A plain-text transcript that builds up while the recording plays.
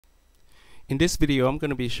In this video, I'm going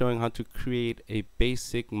to be showing how to create a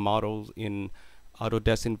basic model in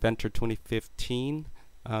Autodesk Inventor 2015.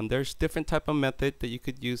 There's different type of method that you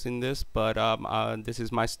could use in this, but this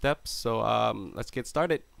is my steps. So let's get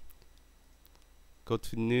started. Go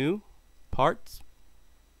to New, Parts,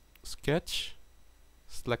 Sketch,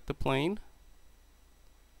 select the plane,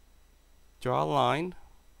 draw a line,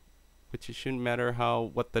 which it shouldn't matter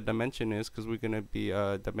what the dimension is because we're going to be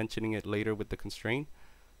dimensioning it later with the constraint.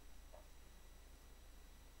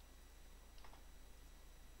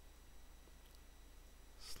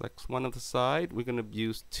 Select one of the side. We're going to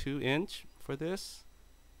use 2" for this.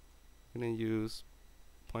 We're going to use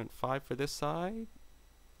 0.5 for this side,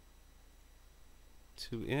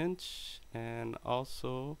 2" and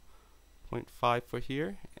also 0.5 for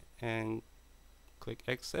here, and click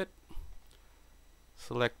exit.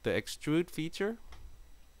 Select the extrude feature.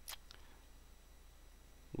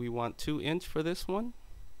 We want 2" for this one,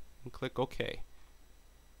 and click OK.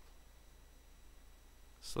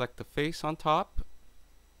 Select the face on top.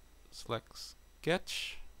 Select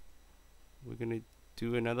sketch. We're going to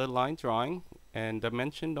do another line drawing, and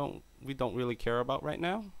dimension we don't really care about right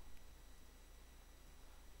now.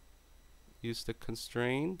 Use the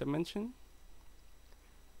constraint dimension,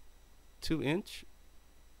 2".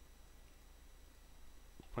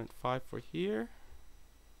 0.5 for here,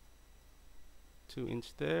 2"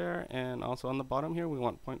 there, and also on the bottom here we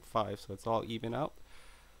want 0.5, so it's all even out.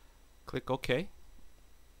 Click OK.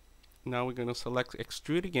 Now we're going to select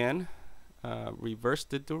extrude again, reverse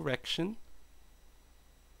the direction,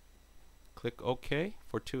 click OK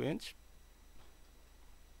for 2".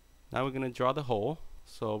 Now we're going to draw the hole,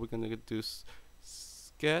 so we're going to do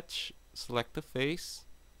sketch, select the face,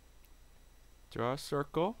 draw a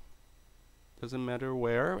circle, doesn't matter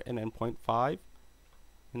where, and then 0.5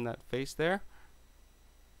 in that face there.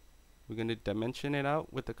 We're going to dimension it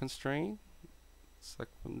out with the constraint.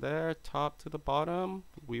 Select from there, top to the bottom.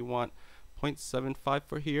 We want 0.75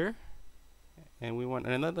 for here, and we want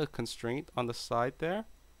another constraint on the side there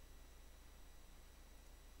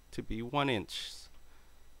to be 1".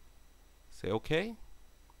 Say OK.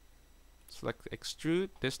 Select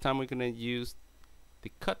extrude. This time we're going to use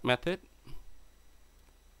the cut method.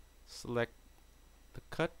 Select the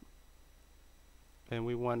cut, and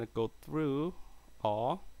we want to go through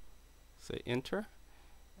all. Say enter.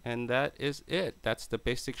 And that is it. That's the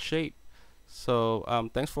basic shape. So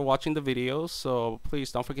thanks for watching the video. So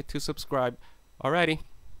please don't forget to subscribe. Alrighty.